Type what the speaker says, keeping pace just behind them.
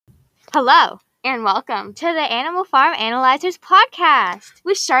Hello, and welcome to the Animal Farm Analyzers podcast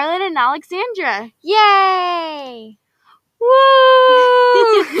with Charlotte and Alexandra. Yay!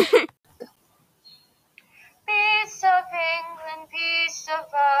 Woo! Peace of England, peace of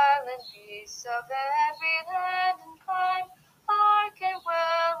Ireland, peace of every land and clime. Hearken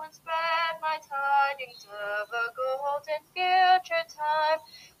well and spread my tidings of a golden future time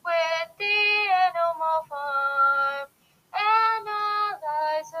with the Animal Farm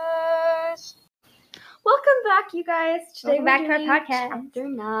Analyzers. Welcome back, you guys. Today Welcome we're back to our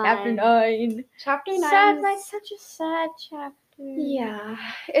doing podcast. Chapter 9. Chapter 9. Sad, such a sad chapter. Yeah,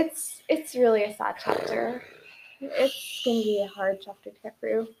 it's really a sad chapter. It's gonna be a hard chapter to get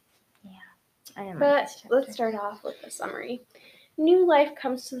through. I didn't like But this chapter. let's start off with a summary. New life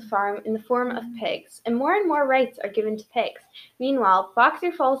comes to the farm in the form of pigs, and more rights are given to pigs. Meanwhile,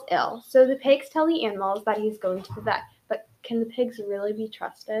 Boxer falls ill, so the pigs tell the animals that he's going to the vet. But can the pigs really be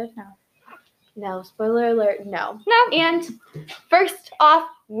trusted? No, spoiler alert, no. And first off,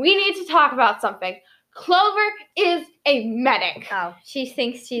 we need to talk about something. Clover is a medic. Oh, she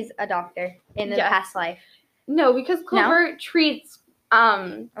thinks she's a doctor in the Yes. past life. No, because Clover treats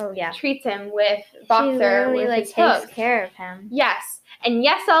Oh, yeah. him with She Boxer literally, with like, his takes hooves. care of him. Yes. And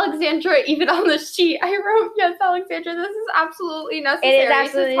yes, Alexandra, even on the sheet, I wrote, yes, Alexandra, this is absolutely necessary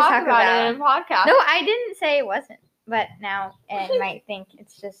absolutely to talk talk about about. it in a podcast. No, I didn't say it wasn't. But now I might think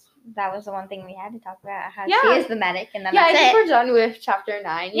it's just that was the one thing we had to talk about. How she Yeah. is the medic, and then Yeah, I that's think it. we're done with chapter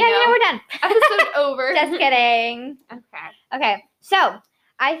 9. We're done. Episode over. Just kidding. Okay. Okay, so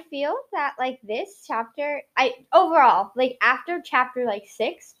I feel that like this chapter, overall, like after chapter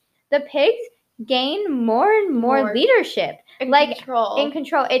 6, the pigs gain more and more More. leadership, In like control. in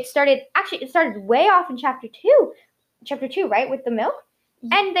control. It started way off in chapter 2, right, with the milk,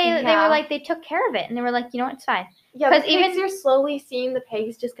 and they Yeah. were like they took care of it, and they were like, you know what, it's fine. Yeah, 'cause because even- you're slowly seeing the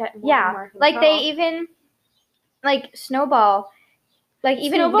pigs just get more and Yeah, more like control. they even like Snowball. Like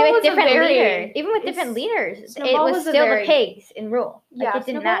even Snowball with was a different very- leaders, even with different it's- leaders, it Snowball was was a still very- the pigs in rule. Like, Yeah, it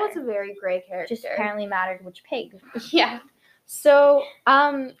didn't Snowball matter. was a very great character. Just apparently mattered which pig. Yeah. So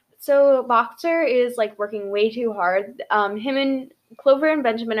Boxer is like working way too hard. Him and Clover and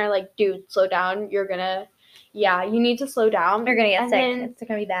Benjamin are like, dude, slow down. You need to slow down. They're gonna get And sick. then It's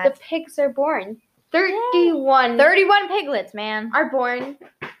gonna be the bad. pigs are born. 31 31 piglets, man. are born.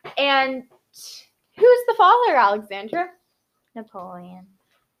 And who's the father, Alexandra? Napoleon.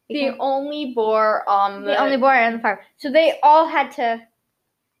 The only boar on The only boy on the farm. So they all had to.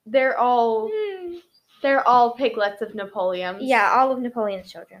 They're all piglets of Napoleon's. Yeah, all of Napoleon's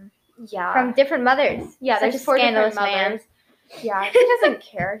children Yeah. from different mothers. Yeah, Such there's a 4 different scandalous man. mothers. Yeah, he doesn't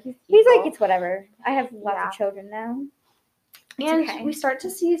care. He's He's like, evil. it's whatever. I have lots Yeah. of children now. And okay. we start to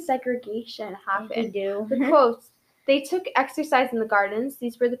see segregation We happen. do. The quotes, they took exercise in the gardens.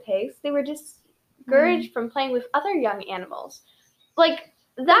 These were the pigs. They were discouraged from playing with other young animals. Like,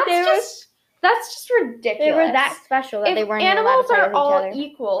 that's just ridiculous. They were that special that If they weren't even allowed animals to play are with each all other.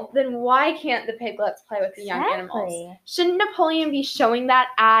 equal, then why can't the piglets play with the young animals? Exactly. Shouldn't Napoleon be showing that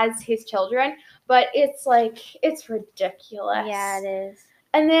as his children? But it's ridiculous. Yeah, it is.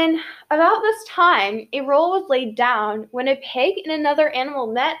 And then, about this time, a rule was laid down. When a pig and another animal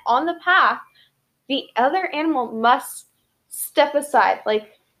met on the path, the other animal must step aside.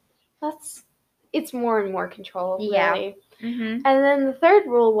 It's more and more control, Yeah. really. Mm-hmm. And then the third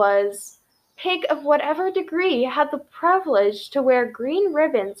rule was, pig of whatever degree had the privilege to wear green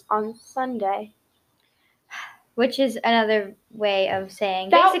ribbons on Sunday. Which is another way of saying,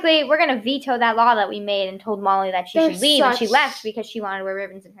 That- basically, we're going to veto that law that we made and told Molly that she They're should leave, and she such- left because she wanted to wear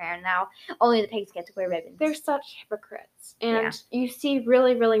ribbons in her hair, and now only the pigs get to wear ribbons. They're such hypocrites. And Yeah. you see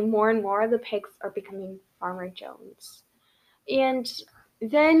really, really more and more the pigs are becoming Farmer Jones. And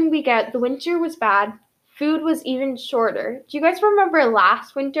then we get the winter was bad. Food was even shorter. Do you guys remember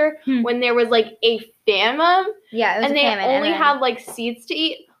last winter when there was a famine Yeah, it was and a they famine, only and had seeds to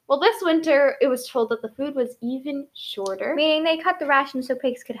eat? Well, this winter it was told that the food was even shorter. meaning they cut the rations so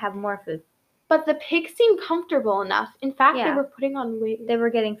pigs could have more food. But the pigs seemed comfortable enough. In fact, they Yeah. were putting on weight. They were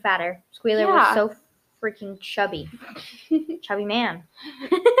getting fatter. Squealer Yeah. was so freaking chubby. Chubby man.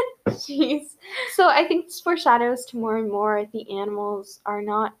 Jeez. So I think this foreshadows to more and more the animals are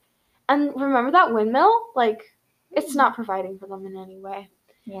not. And remember that windmill? It's not providing for them in any way.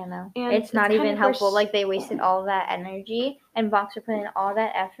 Yeah, no. And It's not it's kind even of helpful. worse- They wasted all that energy, and Boxer put in all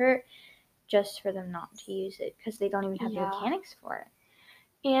that effort just for them not to use it because they don't even have Yeah. the mechanics for it.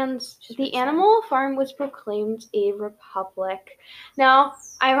 And Just the really sad. animal farm was proclaimed a republic. Now,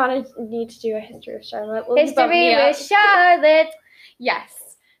 I need to do a history of Charlotte. Will you bump me History up? with Charlotte.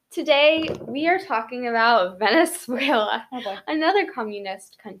 Yes. Today, we are talking about Venezuela, Oh boy. another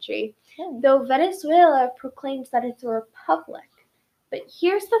communist country. Really? Though Venezuela proclaims that it's a republic. But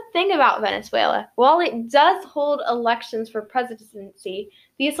here's the thing about Venezuela. While it does hold elections for presidency,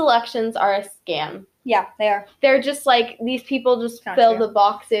 these elections are a scam. Yeah, they are. They're just like, these people just Not fill true. the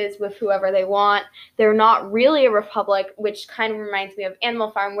boxes with whoever they want. They're not really a republic, which kind of reminds me of Animal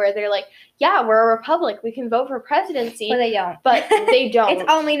Farm, where they're like, yeah, we're a republic. We can vote for presidency. But they don't. But they don't. It's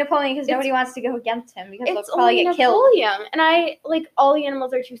only Napoleon because It's- nobody wants to go against him because they'll It's probably only get killed. Napoleon. And all the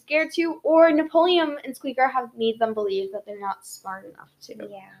animals are too scared to, or Napoleon and Squeaker have made them believe that they're not smart enough to.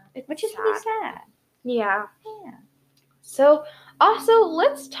 Yeah. It's Which is really sad. Yeah. Yeah. So, also,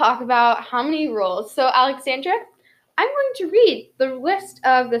 let's talk about how many rules. So, Alexandra, I'm going to read the list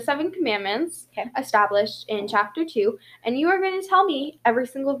of the 7 commandments established in chapter 2, and you are going to tell me every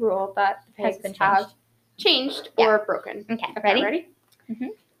single rule that the Has pigs been have changed Yeah. or broken. Okay. Okay, Ready? ready? Mhm.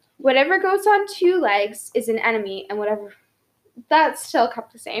 Whatever goes on 2 legs is an enemy, and whatever... That's still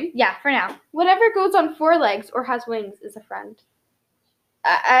kept the same. Yeah, for now. Whatever goes on 4 legs or has wings is a friend.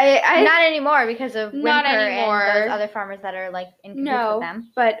 Not anymore because of Not Whimper anymore. and those other farmers that are like in cahoots No, with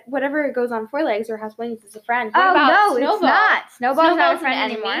them. but whatever goes on 4 legs or has wings is a friend. What Oh about no, Snowball? it's not. Snowball's not a Snowball's friend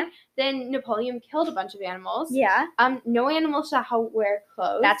an enemy. anymore. Then Napoleon killed a bunch of animals. Yeah, No animal shall wear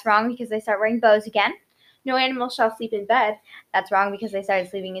clothes. that's wrong because they start wearing bows again. No animal shall sleep in bed. That's wrong because they started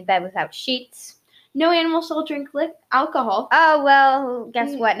sleeping in bed without sheets. No animal shall drink alcohol. Oh well,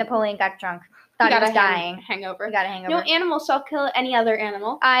 guess what? Napoleon got drunk. Thought he got was a dying. hangover. He got a hangover. No animal shall kill any other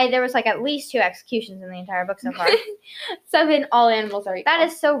animal. There was like at least 2 executions in the entire book so far. 7, all animals are equal. That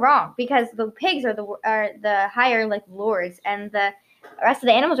is so wrong because the pigs are the higher like lords and the rest of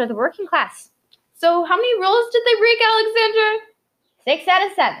the animals are the working class. So how many rules did they break, Alexandra? 6 out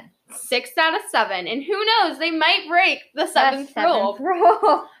of 7. 6 out of 7. And who knows, they might break the 7th The rule 7th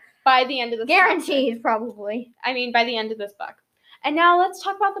rule. by the end of this Guaranteed, probably. by the end of this book. And now let's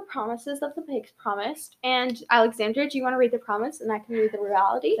talk about the promises that the pigs promised. And Alexandra, do you want to read the promise and I can read the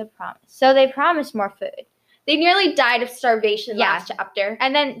reality? The promise. So they promised more food. They nearly died of starvation Yeah. last chapter.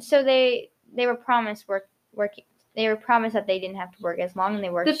 And then so they were promised working. They were promised that they didn't have to work as long and they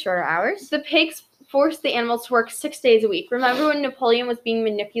worked shorter hours. The pigs forced the animals to work 6 days a week. Remember when Napoleon was being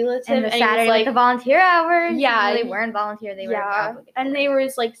manipulative And the he Saturday was like, with the volunteer hours. Yeah. They weren't volunteer. They were obligatory. and they were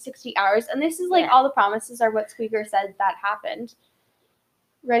like 60 hours. And this is like Yeah. all the promises are what Squeaker said that happened.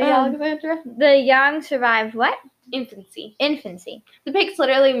 Ready, Alexandra? The young survived what? Infancy. Infancy. The pigs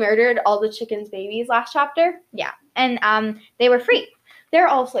literally murdered all the chickens' babies last chapter. And they were free. They're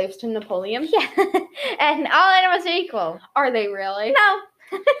all slaves to Napoleon. Yeah. And all animals are equal. Are they really? No.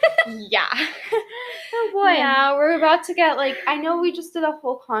 Yeah. Oh boy. Yeah, we're about to get I know we just did a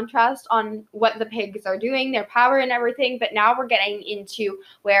whole contrast on what the pigs are doing, their power and everything, but now we're getting into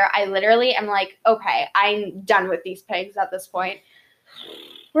where I literally am like, okay, I'm done with these pigs at this point.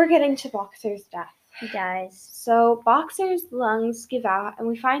 We're getting to Boxer's death. He dies. So Boxer's lungs give out, and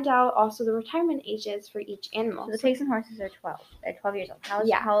we find out also the retirement ages for each animal. So the pigs and horses are 12. They're 12 years old.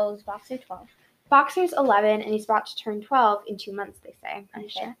 How old is Boxer? 12. Boxer's 11, and he's about to turn 12 in 2 months, they say. I'm Okay.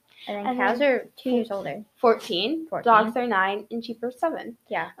 sure. And then And cows then- are 2 years older. 14. 14. Dogs are 9, and sheep are 7.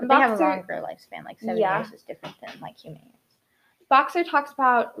 Yeah. But And they have a Boxer- longer lifespan. Like 7 Yeah. years is different than like human years. Boxer talks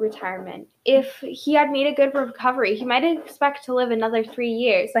about retirement. If he had made a good recovery, he might expect to live another 3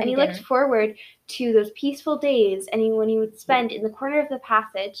 years. But And he he looked didn't. forward to those peaceful days when he would spend in the corner of the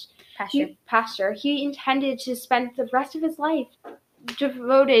pasture. He intended to spend the rest of his life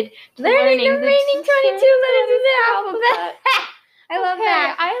devoted to Learning the the remaining 22 letters of the alphabet. I love Okay,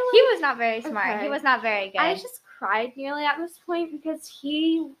 that. He was not very smart. Okay. He was not very good. I just cried nearly at this point because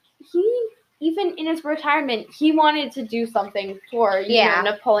he even in his retirement, he wanted to do something for Yeah.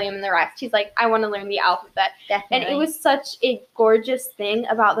 Napoleon and the rest. He's like, I want to learn the alphabet. Definitely. And it was such a gorgeous thing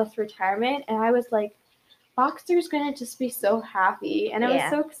about this retirement. And I was like, Boxer's going to just be so happy. And I Yeah.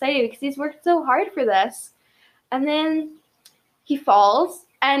 was so excited because he's worked so hard for this. And then he falls.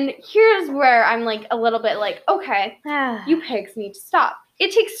 And here's where I'm like a little bit like, okay, you pigs need to stop.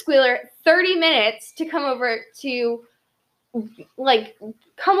 It takes Squealer 30 minutes to come over to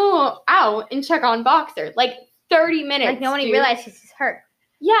come out and check on Boxer. 30 minutes. like nobody dude. realizes he's hurt.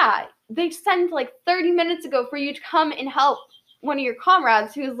 Yeah, they sent 30 minutes ago for you to come and help one of your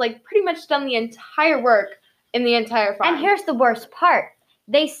comrades who's pretty much done the entire work in the entire farm. And here's the worst part.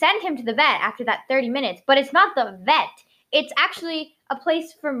 They sent him to the vet after that 30 minutes, but it's not the vet. It's actually a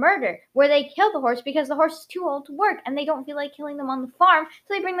place for murder where they kill the horse because the horse is too old to work and they don't feel like killing them on the farm,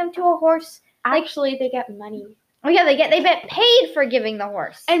 so they bring them to a horse. Actually, they get money. Oh yeah, they get paid for giving the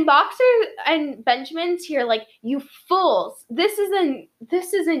horse. And Boxer and Benjamin's here like, you fools. This isn't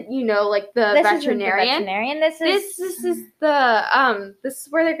you know, like the this isn't veterinarian. the veterinarian. This is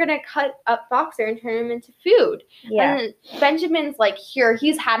where they're gonna cut up Boxer and turn him into food. yeah. And Benjamin's like, here,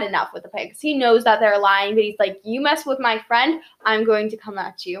 he's had enough with the pigs. He knows that they're lying, but he's like, you mess with my friend, I'm going to come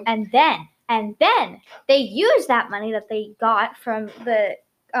at you. And then they use that money that they got from the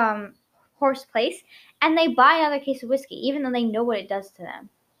horse place, and they buy another case of whiskey, even though they know what it does to them.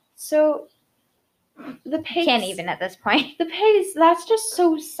 So the pigs Can't even at this point. The pigs, that's just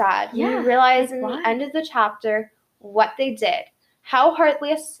so sad. Yeah, You realize like, in why? the end of the chapter what they did. How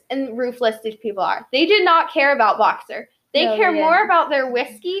heartless and ruthless these people are. They did not care about Boxer. They No, care they more didn't. about their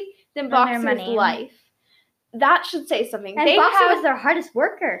whiskey than And their Boxer's money. life. That should say something. And they Boxer have, was their hardest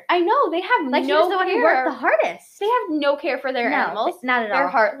worker. I know, they have Like, he no was the one who worked care. the hardest. They have no care for their animals. Not at They're all.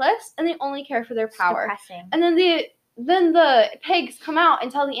 heartless, and they only care for their It's power. depressing. And then the pigs come out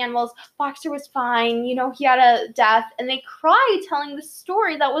and tell the animals Boxer was fine, you know, he had a death, and they cry telling the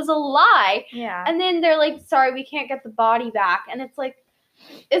story that was a lie. Yeah. And then they're like, sorry, we can't get the body back. And it's like,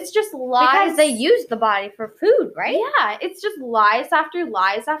 it's just lies. Because they used the body for food, right? Yeah, it's just lies after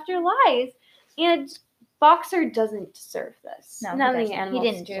lies after lies. And Boxer doesn't deserve this. No, None of he the doesn't. animals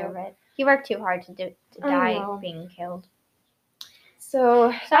He didn't do. deserve it. He worked too hard to I die know. being killed.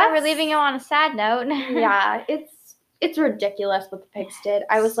 So Sorry, we're leaving you on a sad note. Yeah, it's ridiculous what the pigs did.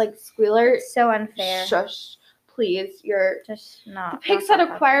 I was like, Squealer, It's so unfair. shush, please. You're Just not. the pigs had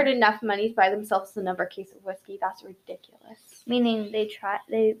acquired enough money to buy themselves another case of whiskey. That's ridiculous. Meaning they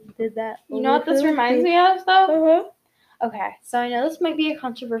did that. You know what this reminds me of, though? Uh-huh. Okay, so I know this might be a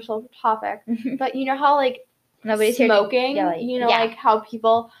controversial topic, but you know how, like, Nobody's here to smoking, yell at you. you know, Yeah. like how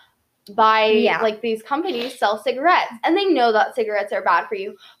people buy, Yeah. like, these companies sell cigarettes, and they know that cigarettes are bad for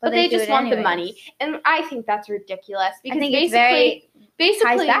you, but they do just it want the anyways. money. And I think that's ridiculous, because I think it's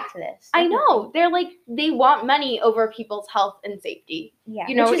basically, ties back to this. I know, they're like, they want money over people's health and safety. Yeah,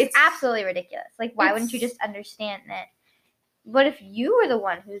 You know, which is it's- absolutely ridiculous. Like, why wouldn't you it's- just understand that? What if you were the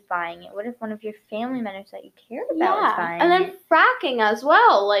one who's buying it? What if one of your family members that you cared about was buying and then it? fracking as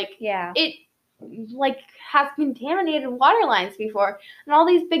well, like, Yeah. it like has contaminated water lines before, and all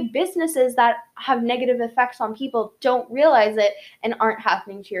these big businesses that have negative effects on people don't realize it and aren't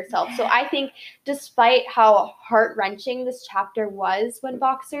happening to yourself. So I think despite how heart-wrenching this chapter was when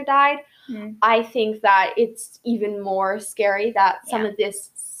Boxer died, Mhm. I think that it's even more scary that some Yeah. of this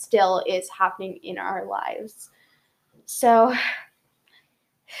still is happening in our lives. So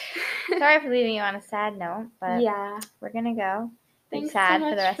Sorry for leaving you on a sad note, but yeah. we're gonna go. Be Thanks sad so much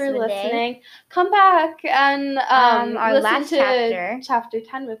for the rest for of the listening. day. Come back and Our listen last to chapter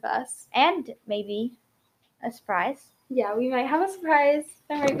 10 with us. And maybe a surprise. Yeah, we might have a surprise.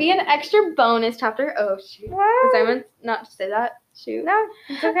 There might be an extra bonus chapter. Oh, shoot. Was I meant not to say that? Shoot. No,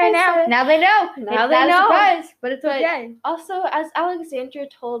 it's I okay now. said- Now they know. Now It's they not a know. surprise, but it's But- okay. Also, as Alexandra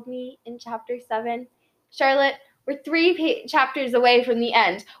told me in chapter 7, Charlotte, we're 3 chapters away from the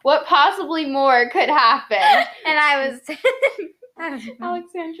end. What possibly more could happen? And I was. I don't know.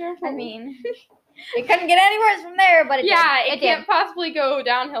 Alexandra. I mean, it couldn't get any worse from there, but it yeah, did. it can't possibly go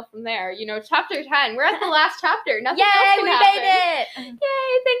downhill from there. You know, chapter 10. We're at the last chapter. Nothing else Yay, can we happen. made it!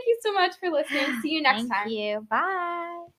 Yay! Thank you so much for listening. See you next Thank time. you. Bye.